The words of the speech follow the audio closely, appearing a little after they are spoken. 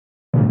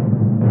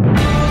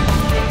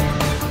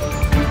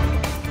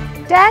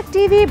Tag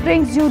TV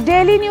brings you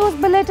daily news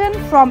bulletin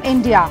from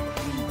India.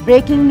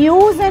 Breaking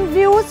news and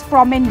views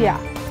from India.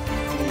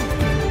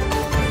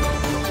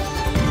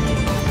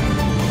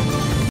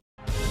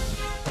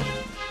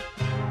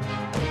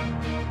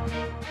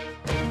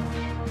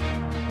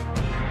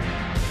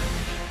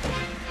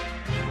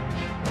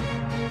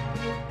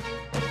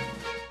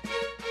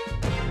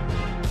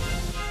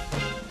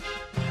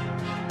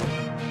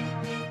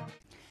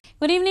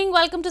 Good evening.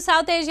 Welcome to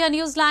South Asia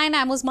Newsline.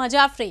 I'm Uzma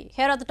Jafri.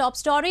 Here are the top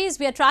stories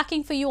we are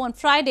tracking for you on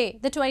Friday,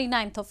 the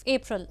 29th of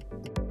April.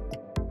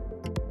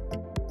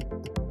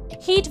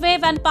 Heat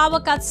wave and power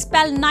cuts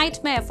spell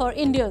nightmare for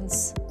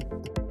Indians.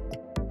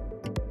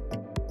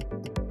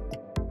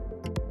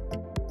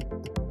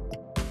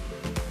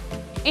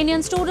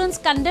 Indian students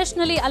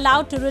conditionally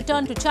allowed to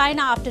return to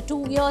China after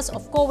 2 years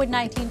of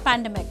COVID-19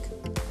 pandemic.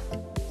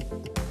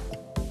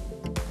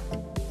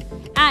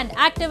 And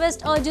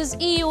activist urges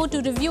EU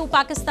to review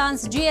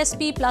Pakistan's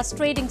GSP plus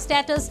trading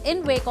status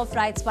in wake of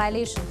rights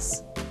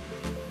violations.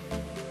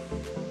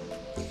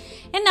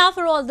 And now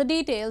for all the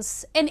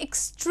details. An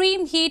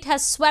extreme heat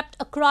has swept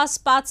across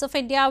parts of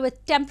India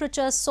with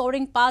temperatures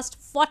soaring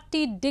past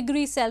 40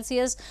 degrees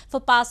Celsius for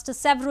past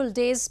several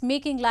days,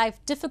 making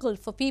life difficult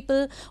for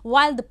people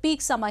while the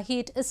peak summer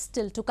heat is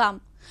still to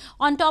come.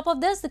 On top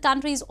of this, the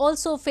country is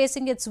also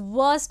facing its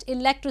worst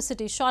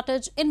electricity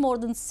shortage in more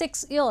than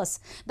 6 years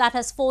that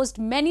has forced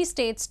many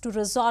states to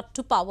resort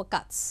to power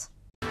cuts.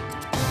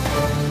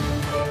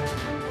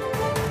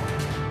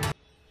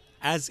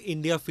 As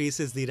India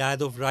faces the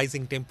wrath of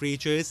rising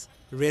temperatures,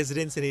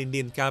 residents in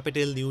Indian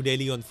capital New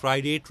Delhi on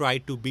Friday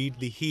tried to beat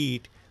the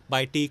heat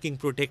by taking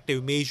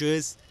protective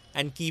measures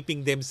and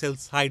keeping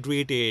themselves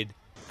hydrated.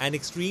 An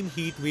extreme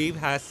heat wave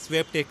has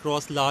swept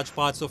across large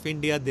parts of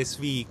India this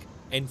week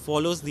and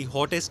follows the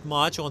hottest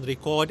March on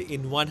record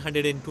in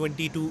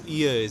 122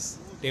 years.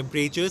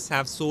 Temperatures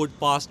have soared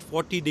past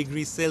 40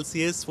 degrees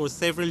Celsius for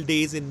several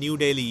days in New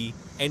Delhi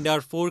and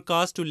are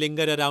forecast to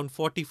linger around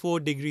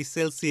 44 degrees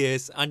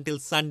Celsius until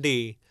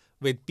Sunday,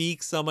 with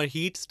peak summer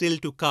heat still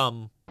to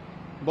come.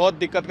 बहुत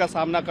दिक्कत का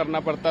सामना करना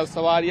पड़ता है।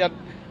 सवारियां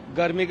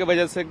गर्मी की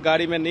वजह से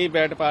गाड़ी में नहीं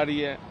बैठ पा रही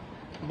है।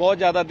 बहुत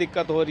ज़्यादा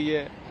दिक्कत हो रही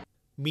है।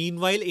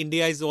 Meanwhile,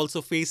 India is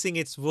also facing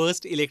its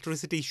worst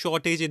electricity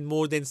shortage in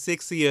more than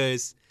 6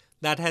 years.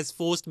 That has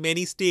forced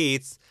many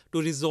states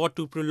to resort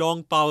to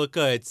prolonged power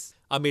cuts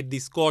amid the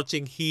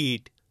scorching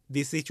heat.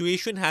 The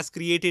situation has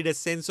created a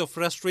sense of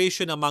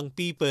frustration among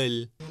people.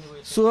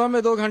 सुबह में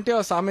 2 घंटे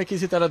और शाम में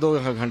किसी तरह 2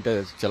 घंटे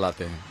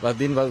चलाते हैं, बस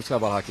दिन भर उसका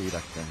बढ़ा के ही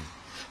रखते हैं।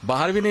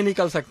 बाहर भी नहीं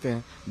निकल सकते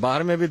हैं,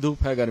 बाहर में भी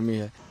धूप है, गर्मी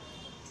है।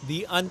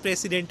 The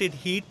unprecedented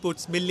heat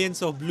puts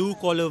millions of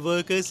blue-collar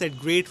workers at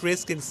great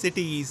risk in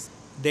cities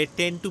that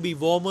tend to be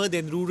warmer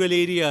than rural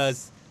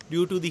areas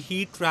due to the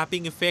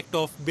heat-trapping effect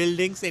of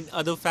buildings and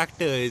other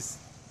factors.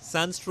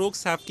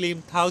 Sunstrokes have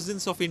claimed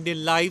thousands of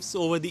Indian lives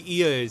over the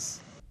years.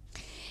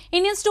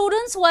 Indian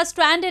students who are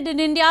stranded in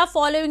India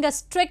following a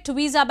strict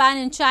visa ban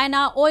in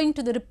China owing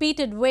to the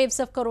repeated waves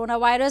of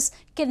coronavirus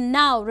can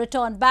now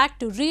return back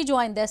to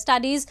rejoin their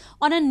studies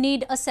on a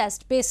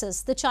need-assessed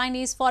basis, the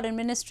Chinese Foreign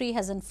Ministry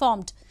has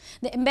informed.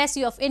 The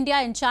Embassy of India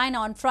in China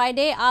on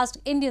Friday asked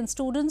Indian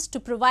students to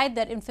provide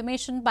their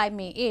information by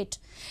May 8.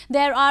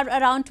 There are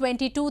around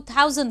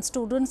 22,000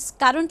 students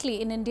currently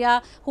in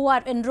India who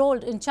are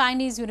enrolled in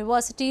Chinese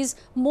universities,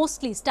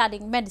 mostly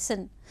studying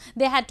medicine.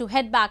 They had to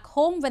head back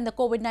home when the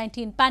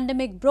COVID-19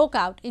 pandemic broke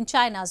out in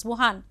China's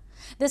Wuhan.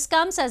 This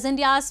comes as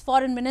India's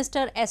Foreign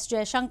Minister S.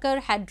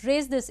 Jaishankar had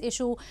raised this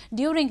issue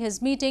during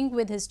his meeting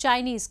with his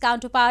Chinese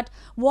counterpart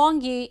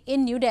Wang Yi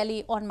in New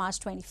Delhi on March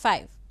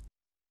 25.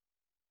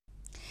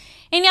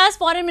 India's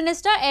Foreign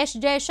Minister S.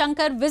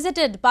 Jaishankar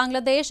visited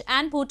Bangladesh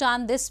and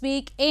Bhutan this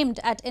week, aimed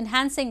at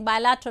enhancing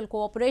bilateral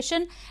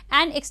cooperation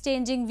and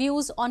exchanging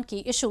views on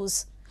key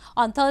issues.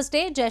 On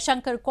Thursday,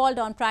 Jaishankar called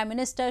on Prime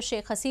Minister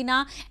Sheikh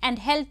Hasina and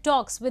held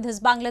talks with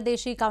his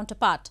Bangladeshi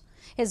counterpart.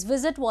 His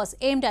visit was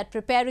aimed at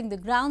preparing the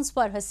grounds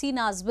for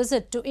Hasina's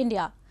visit to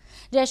India.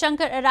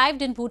 Jaishankar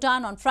arrived in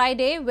Bhutan on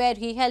Friday, where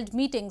he held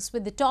meetings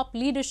with the top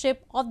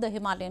leadership of the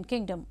Himalayan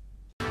kingdom.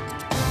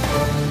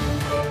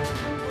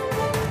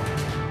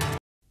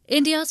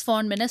 India's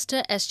Foreign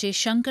Minister S.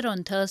 Jaishankar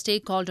on Thursday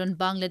called on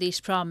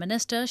Bangladesh Prime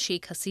Minister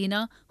Sheikh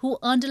Hasina, who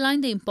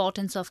underlined the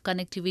importance of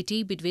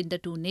connectivity between the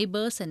two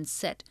neighbours and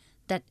said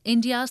that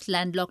India's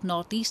landlocked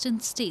northeastern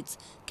states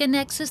can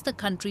access the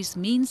country's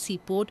main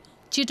seaport,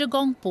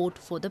 Chittagong port,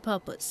 for the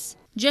purpose.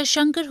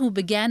 Jaishankar, who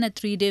began a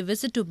 3-day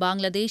visit to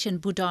Bangladesh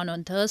and Bhutan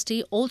on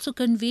Thursday, also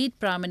conveyed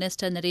Prime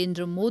Minister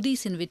Narendra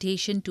Modi's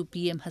invitation to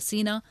PM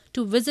Hasina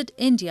to visit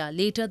India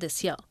later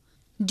this year.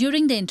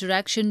 During the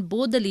interaction,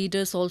 both the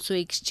leaders also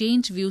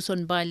exchanged views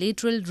on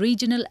bilateral,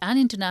 regional and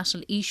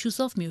international issues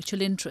of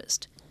mutual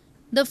interest.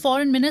 The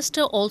foreign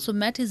minister also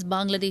met his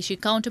Bangladeshi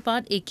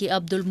counterpart A.K.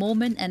 Abdul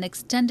Momen and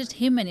extended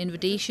him an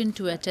invitation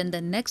to attend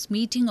the next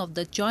meeting of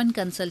the Joint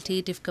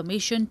Consultative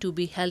Commission to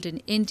be held in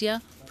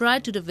India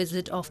prior to the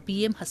visit of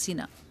PM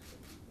Hasina.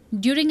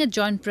 During a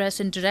joint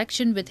press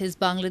interaction with his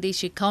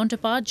Bangladeshi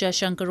counterpart,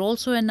 Jaishankar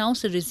also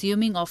announced the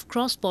resuming of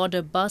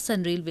cross-border bus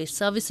and railway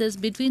services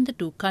between the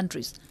two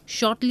countries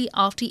shortly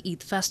after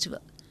Eid festival.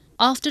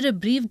 After a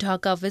brief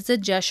Dhaka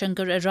visit,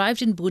 Jaishankar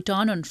arrived in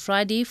Bhutan on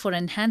Friday for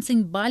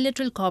enhancing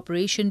bilateral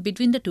cooperation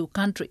between the two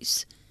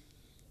countries.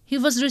 He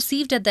was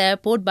received at the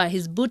airport by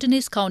his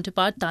Bhutanese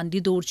counterpart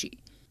Tandi Dorji.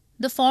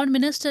 The foreign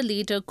minister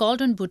later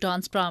called on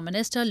Bhutan's Prime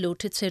Minister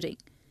Lothe Tshering.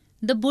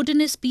 The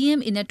Bhutanese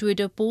PM in a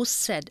Twitter post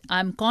said, "I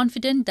am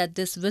confident that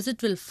this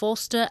visit will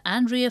foster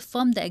and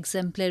reaffirm the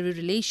exemplary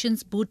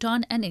relations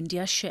Bhutan and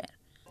India share."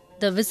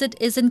 The visit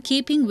is in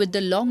keeping with the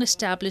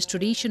long-established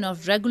tradition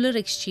of regular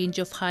exchange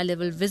of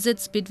high-level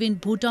visits between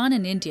Bhutan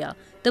and India,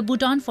 the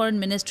Bhutan Foreign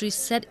Ministry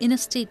said in a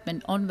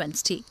statement on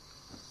Wednesday.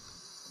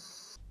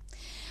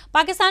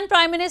 Pakistan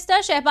Prime Minister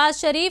Shehbaz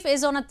Sharif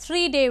is on a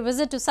 3-day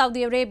visit to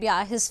Saudi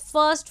Arabia, his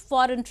first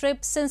foreign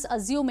trip since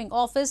assuming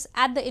office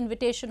at the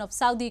invitation of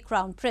Saudi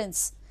Crown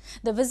Prince.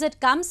 The visit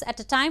comes at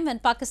a time when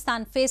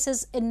Pakistan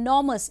faces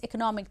enormous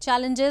economic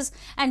challenges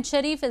and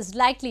Sharif is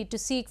likely to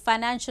seek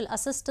financial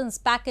assistance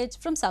package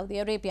from Saudi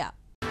Arabia.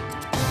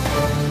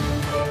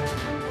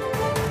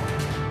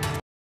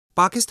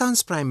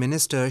 Pakistan's Prime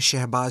Minister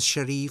Shehbaz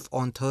Sharif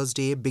on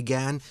Thursday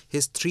began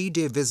his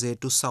 3-day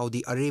visit to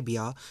Saudi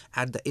Arabia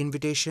at the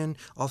invitation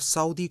of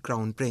Saudi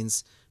Crown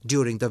Prince.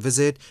 During the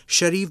visit,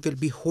 Sharif will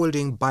be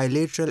holding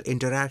bilateral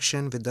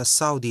interaction with the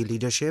Saudi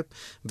leadership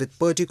with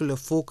particular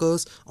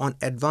focus on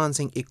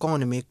advancing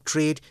economic,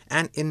 trade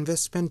and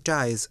investment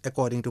ties,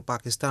 according to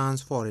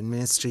Pakistan's Foreign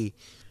Ministry.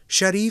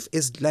 Sharif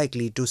is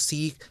likely to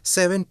seek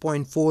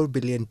 $7.4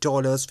 billion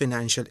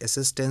financial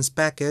assistance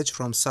package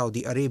from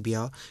Saudi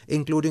Arabia,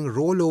 including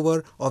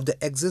rollover of the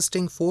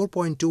existing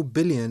 $4.2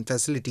 billion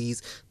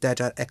facilities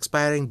that are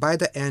expiring by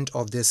the end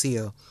of this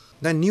year.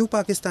 The new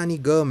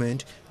Pakistani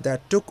government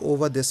that took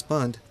over this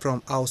month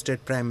from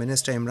ousted Prime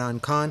Minister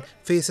Imran Khan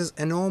faces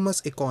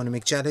enormous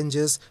economic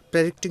challenges,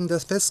 predicting the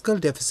fiscal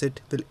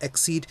deficit will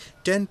exceed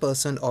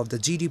 10% of the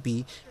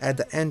GDP at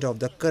the end of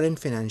the current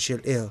financial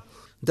year.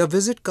 The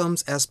visit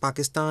comes as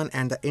Pakistan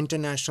and the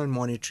International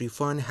Monetary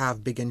Fund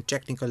have begun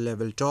technical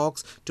level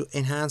talks to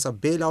enhance a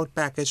bailout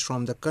package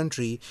from the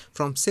country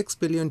from $6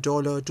 billion to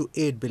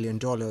 $8 billion.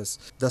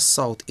 The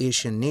South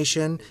Asian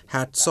nation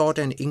had sought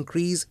an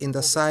increase in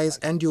the size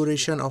and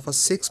duration of a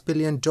 $6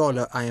 billion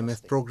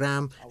IMF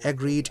program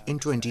agreed in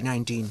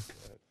 2019.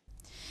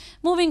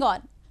 Moving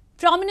on.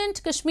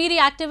 Prominent Kashmiri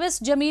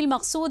activist Jameel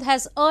Maqsood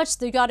has urged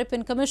the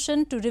European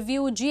Commission to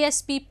review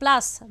GSP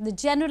Plus, the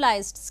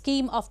generalized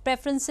scheme of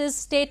preferences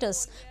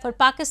status for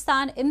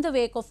Pakistan in the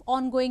wake of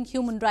ongoing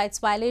human rights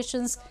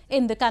violations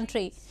in the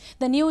country.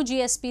 The new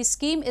GSP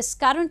scheme is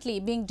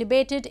currently being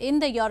debated in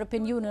the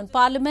European Union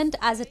Parliament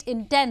as it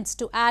intends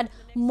to add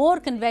more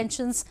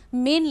conventions,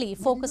 mainly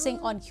focusing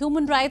on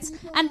human rights,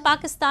 and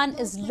Pakistan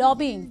is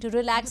lobbying to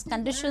relax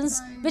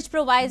conditions which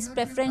provides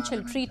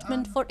preferential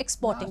treatment for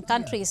exporting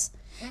countries.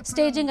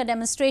 Staging a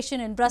demonstration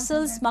in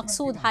Brussels,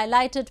 Maqsood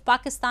highlighted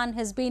Pakistan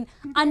has been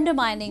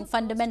undermining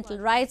fundamental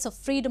rights of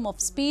freedom of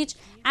speech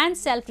and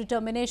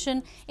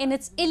self-determination in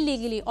its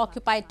illegally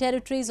occupied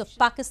territories of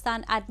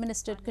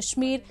Pakistan-administered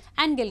Kashmir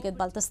and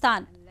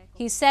Gilgit-Baltistan.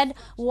 He said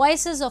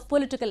voices of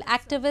political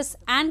activists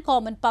and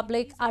common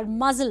public are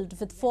muzzled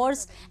with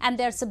force and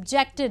they are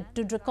subjected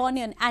to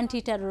draconian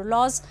anti-terror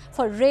laws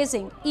for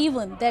raising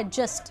even their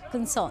just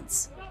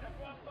concerns.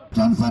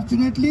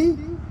 Unfortunately,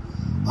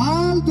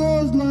 all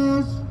those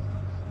laws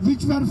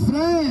which were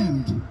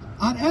framed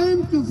or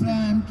aimed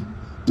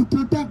to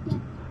protect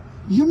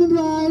human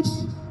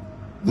rights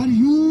were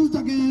used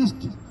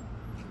against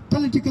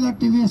political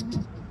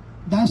activists,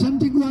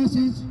 dissenting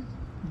voices,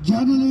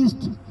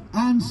 journalists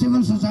and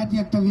civil society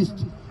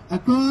activists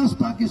across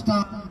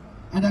Pakistan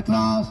and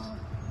across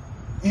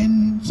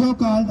in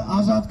so-called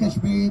Azad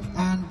Kashmir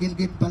and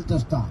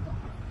Gilgit-Baltistan.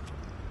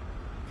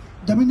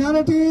 The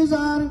minorities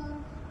are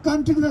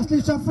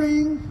continuously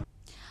suffering.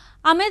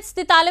 Amidst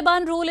the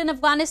Taliban rule in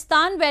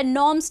Afghanistan, where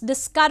norms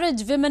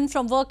discourage women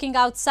from working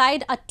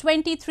outside, a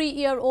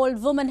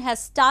 23-year-old woman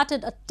has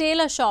started a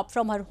tailor shop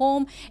from her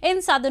home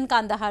in southern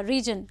Kandahar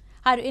region.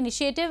 Her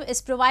initiative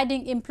is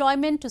providing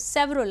employment to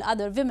several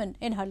other women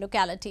in her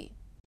locality.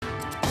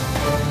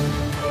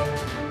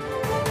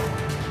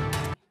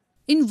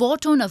 In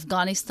war-torn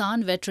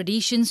Afghanistan, where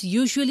traditions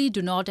usually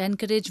do not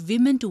encourage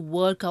women to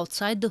work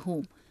outside the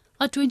home,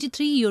 a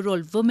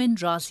 23-year-old woman,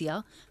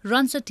 Razia,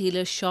 runs a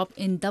tailor shop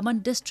in Daman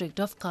district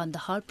of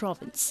Kandahar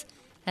province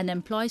and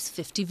employs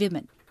 50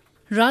 women.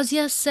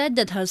 Razia said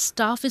that her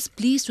staff is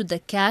pleased with the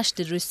cash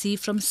they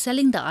receive from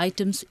selling the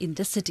items in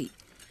the city.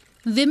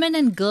 Women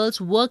and girls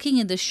working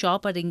in the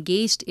shop are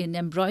engaged in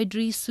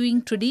embroidery,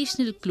 sewing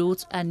traditional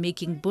clothes and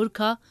making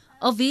burqa,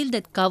 a veil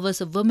that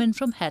covers a woman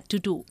from head to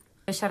toe.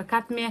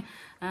 شرکت می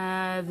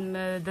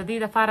د دې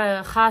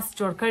لپاره خاص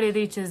جوړ کړی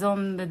دی چې زوم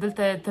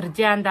دلته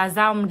ترجیح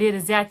اندازه ډیر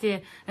زیاتې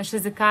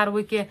ښځې کار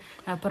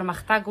وکړي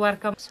پرمختګ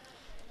ورکم.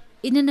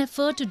 In an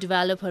effort to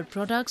develop her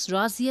products,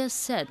 Razia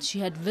said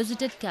she had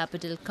visited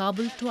capital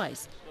Kabul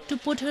twice to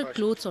put her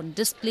clothes on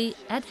display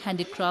at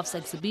handicrafts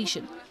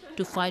exhibition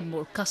to find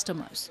more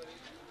customers.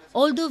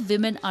 Although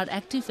women are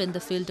active in the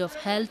field of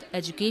health,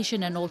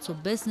 education and also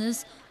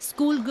business,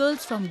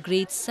 schoolgirls from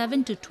grades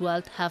 7 to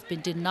 12 have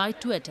been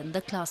denied to attend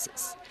the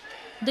classes.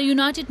 The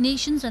United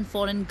Nations and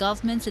foreign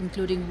governments,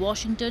 including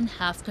Washington,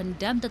 have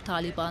condemned the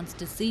Taliban's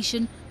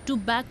decision to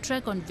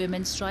backtrack on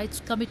women's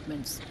rights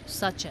commitments,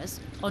 such as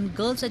on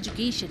girls'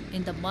 education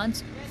in the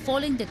months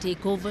following the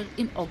takeover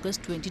in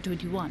August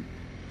 2021.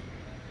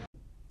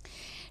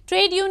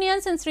 Trade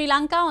unions in Sri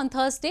Lanka on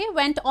Thursday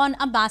went on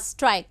a mass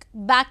strike,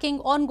 backing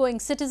ongoing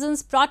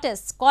citizens'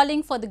 protests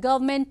calling for the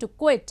government to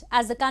quit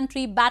as the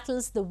country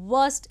battles the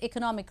worst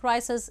economic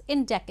crisis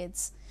in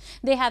decades.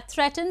 They have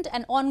threatened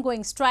an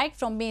ongoing strike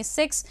from May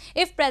 6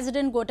 if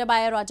President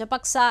Gotabaya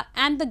Rajapaksa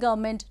and the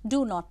government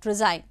do not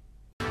resign.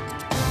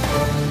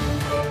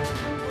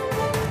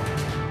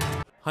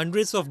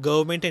 Hundreds of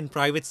government and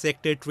private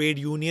sector trade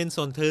unions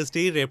on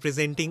Thursday,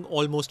 representing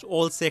almost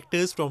all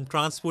sectors from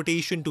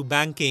transportation to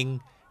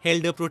banking,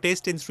 held a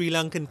protest in Sri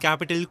Lankan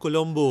capital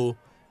Colombo,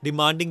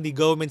 demanding the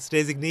government's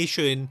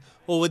resignation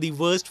over the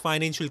worst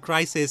financial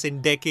crisis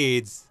in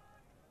decades.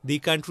 The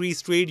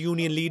country's trade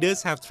union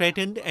leaders have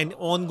threatened an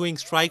ongoing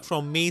strike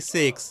from May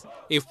 6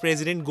 if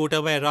President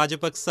Gotabaya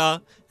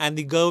Rajapaksa and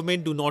the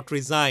government do not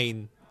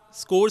resign.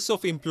 Scores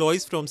of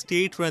employees from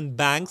state-run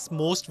banks,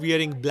 most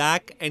wearing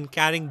black and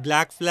carrying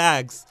black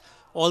flags,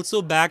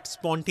 also backed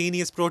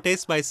spontaneous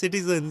protests by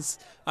citizens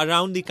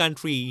around the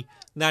country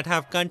that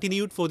have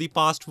continued for the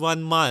past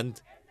 1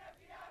 month.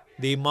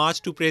 They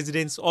marched to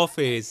President's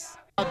office.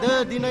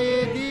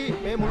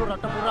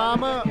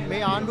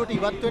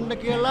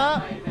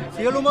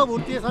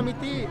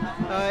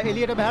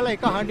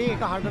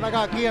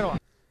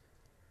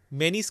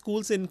 Many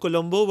schools in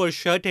Colombo were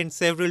shut and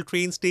several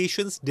train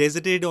stations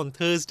deserted on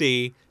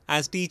Thursday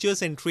as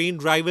teachers and train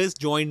drivers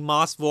joined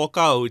mass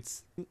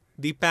walkouts.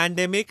 The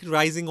pandemic,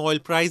 rising oil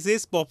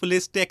prices,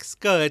 populist tax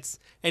cuts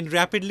and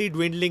rapidly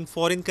dwindling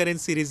foreign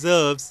currency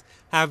reserves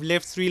have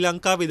left Sri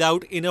Lanka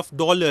without enough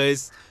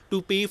dollars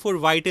to pay for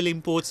vital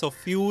imports of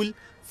fuel,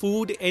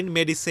 food and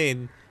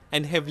medicine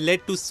and have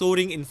led to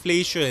soaring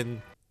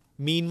inflation.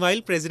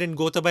 Meanwhile, President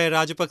Gotabaya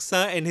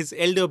Rajapaksa and his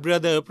elder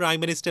brother,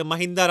 Prime Minister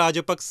Mahinda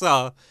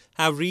Rajapaksa,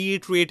 have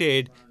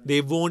reiterated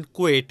they won't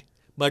quit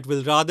but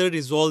will rather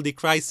resolve the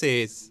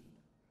crisis.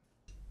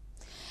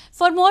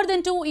 For more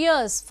than 2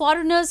 years,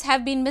 foreigners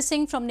have been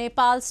missing from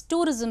Nepal's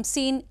tourism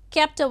scene,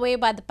 kept away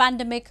by the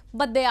pandemic,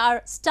 but they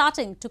are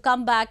starting to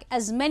come back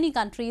as many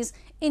countries,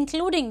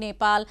 including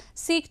Nepal,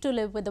 seek to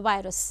live with the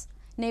virus.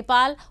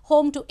 Nepal,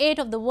 home to 8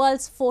 of the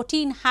world's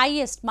 14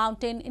 highest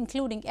mountains,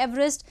 including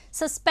Everest,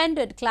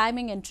 suspended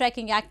climbing and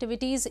trekking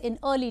activities in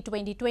early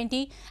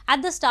 2020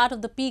 at the start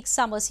of the peak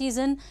summer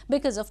season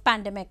because of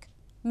pandemic.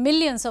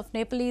 Millions of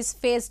Nepalese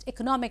faced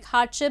economic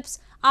hardships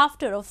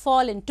after a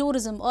fall in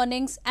tourism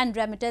earnings and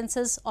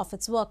remittances of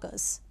its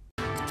workers.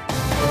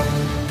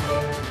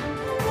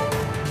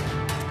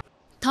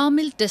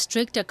 Tamil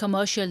district, a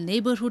commercial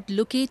neighborhood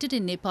located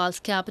in Nepal's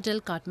capital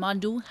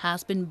Kathmandu,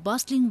 has been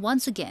bustling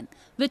once again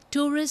with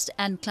tourists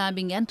and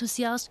climbing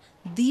enthusiasts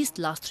these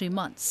last 3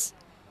 months.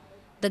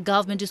 The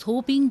government is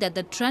hoping that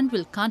the trend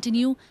will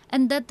continue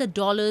and that the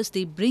dollars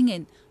they bring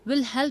in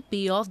will help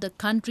pay off the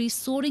country's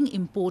soaring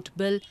import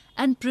bill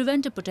and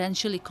prevent a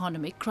potential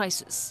economic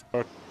crisis.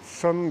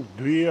 सन्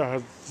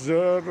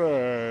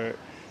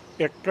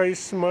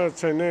 2021 मा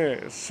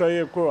चाहिँ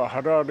 100 को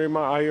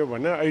हाराहारीमा आयो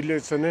भने अहिले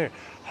चाहिँ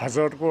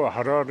 1000 को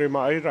हाराहारीमा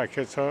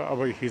आइराखेको छ। अब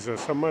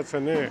हिजोसम्म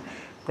चाहिँ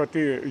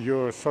कति यो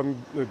सन्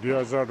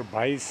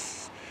 2022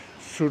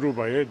 सुरु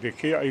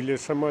भएदेखि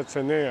अहिलेसम्म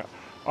चाहिँ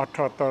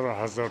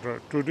 78000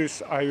 टुरिस्ट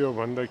आयो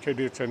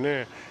भन्दाखेरि चाहिँ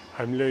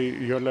हामीले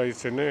यसलाई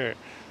चाहिँ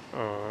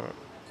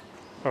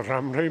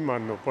राम्रै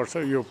मान्नुपर्छ,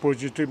 यो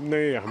पोजिटिभ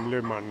नै हामीले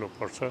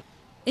मान्नुपर्छ।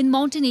 In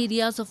mountain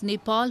areas of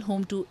Nepal,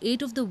 home to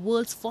 8 of the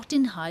world's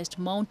 14 highest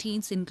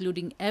mountains,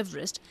 including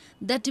Everest,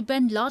 that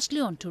depend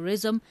largely on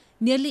tourism,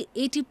 nearly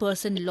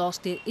 80%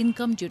 lost their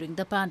income during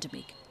the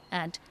pandemic.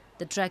 And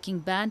the trekking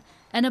ban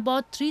and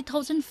about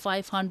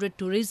 3,500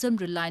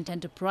 tourism-reliant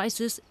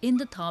enterprises in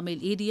the Tamil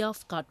area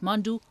of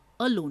Kathmandu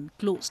alone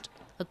closed,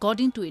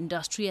 according to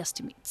industry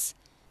estimates.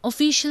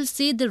 Officials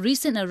say the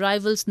recent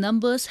arrivals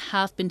numbers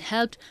have been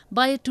helped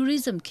by a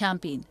tourism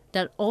campaign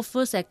that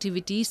offers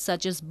activities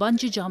such as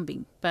bungee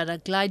jumping,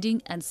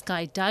 paragliding and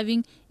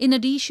skydiving in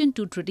addition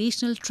to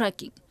traditional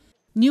trekking.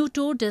 New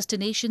tour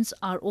destinations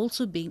are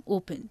also being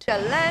opened. The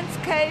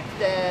landscape,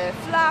 the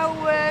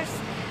flowers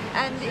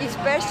and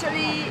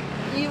especially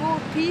you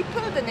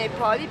people, the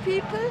Nepali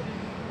people,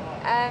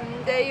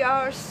 they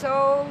are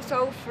so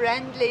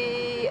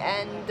friendly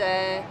and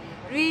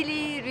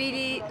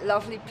really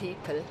lovely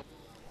people.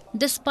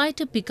 Despite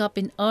a pickup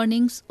in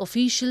earnings,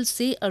 officials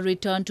say a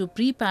return to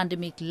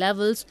pre-pandemic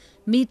levels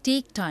may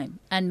take time,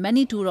 and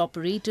many tour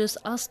operators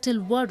are still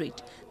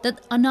worried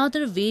that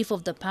another wave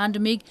of the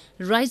pandemic,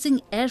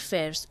 rising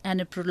airfares and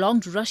a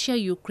prolonged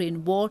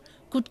Russia-Ukraine war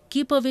could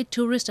keep away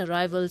tourist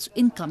arrivals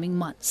in coming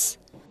months.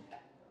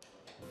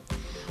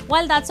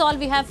 Well, that's all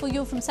we have for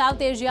you from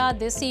South Asia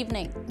this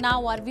evening.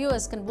 Now our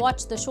viewers can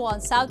watch the show on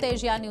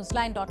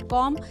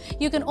SouthAsiaNewsline.com.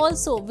 You can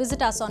also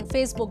visit us on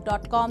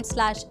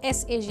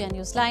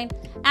Facebook.com/SAsiaNewsline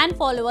and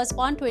follow us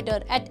on Twitter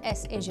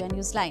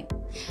 @SAsiaNewsline.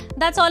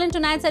 That's all in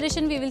tonight's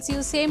edition. We will see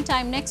you same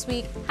time next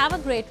week. Have a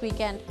great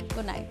weekend.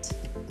 Good night.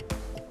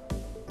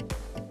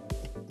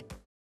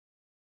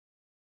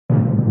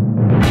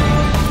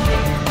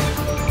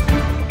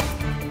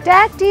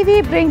 Tag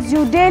TV brings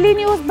you daily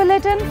news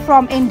bulletin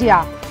from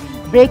India.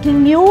 Breaking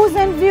news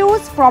and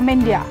views from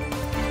India.